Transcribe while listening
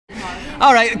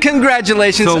All right,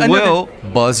 congratulations. So we'll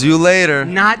buzz you later.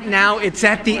 Not now, it's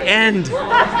at the end.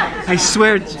 I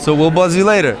swear. So we'll buzz you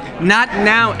later. Not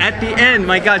now, at the end.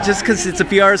 My God, just because it's a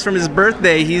few hours from his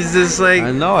birthday, he's just like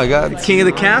I know, I got king of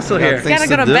the castle here. Gotta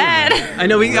go to bed. I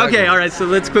know, okay, all right, so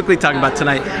let's quickly talk about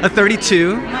tonight. A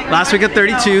 32, last week a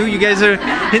 32. You guys are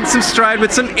hitting some stride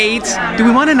with some 8s. Do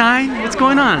we want a 9? What's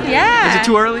going on? Yeah. Is it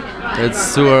too early?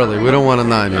 It's too early. We don't want a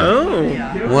 9 yet. Oh.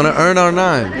 We want to earn our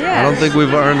 9. Yeah. I don't think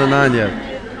we've earned a 9 yet.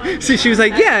 See, she was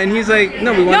like, yeah, and he's like,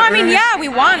 no, we want. No, I mean, yeah, we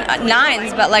want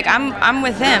 9s, but like I'm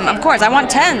with him. Of course, I want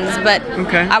 10s, but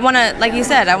okay. I want to, like you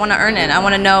said, I want to earn it. I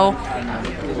want to know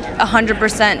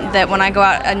 100% that when I go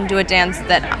out and do a dance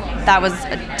that was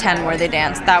a 10-worthy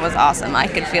dance. That was awesome. I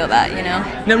could feel that, you know.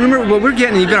 Now, remember what we're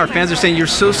getting. Even our fans are saying you're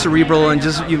so cerebral and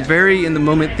just you're very in the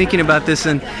moment thinking about this,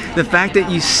 and the fact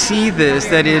that you see this,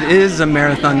 that it is a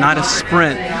marathon, not a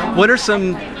sprint. What are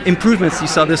some improvements you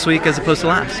saw this week as opposed to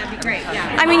last?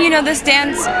 I mean, you know, this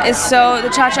dance is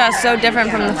the cha-cha is so different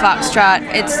from the foxtrot.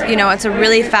 It's, you know, it's a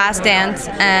really fast dance,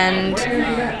 and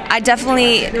I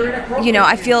definitely, you know,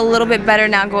 I feel a little bit better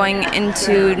now going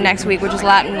into next week, which is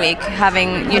Latin week,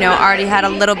 having, you know, already had a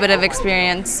little bit of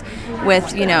experience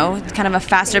with, you know, kind of a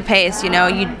faster pace. You know,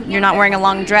 you're not wearing a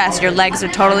long dress, your legs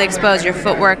are totally exposed, your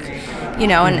footwork, you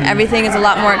know, and everything is a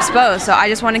lot more exposed. So I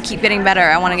just want to keep getting better.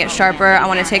 I want to get sharper. I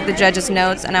want to take the judges'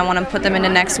 notes and I want to put them into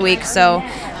next week so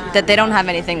that they don't have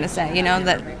anything to say, you know,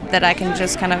 that I can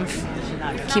just kind of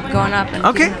keep going up and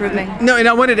keep improving. No, and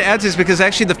I wanted to add to this because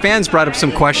actually the fans brought up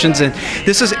some questions, and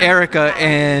this is Erica,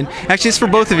 and actually it's for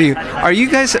both of you. Are you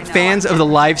guys fans of the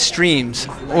live streams,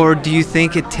 or do you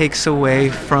think it takes away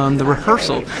from the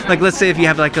rehearsal? Like, let's say if you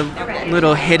have like a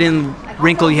little hidden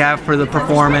wrinkle you have for the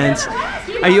performance,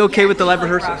 are you okay with the live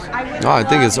rehearsals? No, I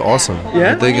think it's awesome.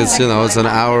 Yeah? I think it's, you know, it's an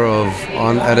hour of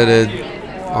unedited,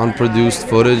 unproduced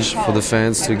footage for the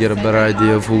fans to get a better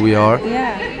idea of who we are.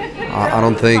 Yeah. I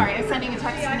don't think.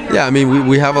 Yeah, I mean,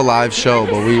 we have a live show,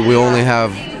 but we only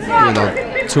have, you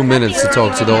know, 2 minutes to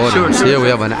talk to the audience. Sure. Here we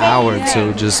have an hour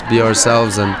to just be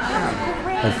ourselves, and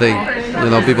I think, you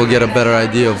know, people get a better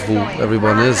idea of who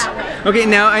everyone is. Okay,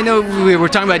 now I know we were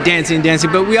talking about dancing,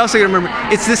 but we also got to remember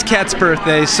it's this cat's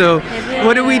birthday. So,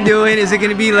 what are we doing? Is it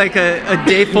going to be like a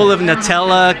day full of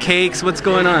Nutella, cakes? What's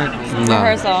going on? No.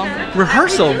 Rehearsal.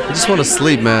 Rehearsal. I just want to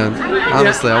sleep, man.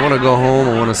 Honestly, I want to go home.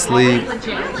 I want to sleep.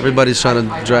 Everybody's trying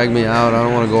to drag me out. I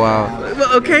don't want to go out.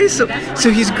 Okay, so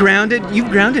he's grounded.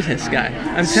 You've grounded this guy.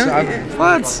 I'm telling you.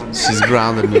 What? She's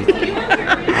grounded me.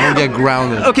 I don't get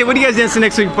grounded. Okay, what are you guys dancing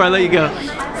next week before I let you go?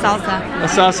 Salsa. A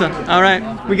salsa. All right.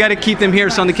 We got to keep them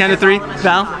here. So on the count of 3,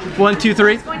 Val, 1, 2,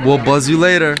 3. We'll buzz you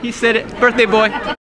later. He said it. Birthday boy.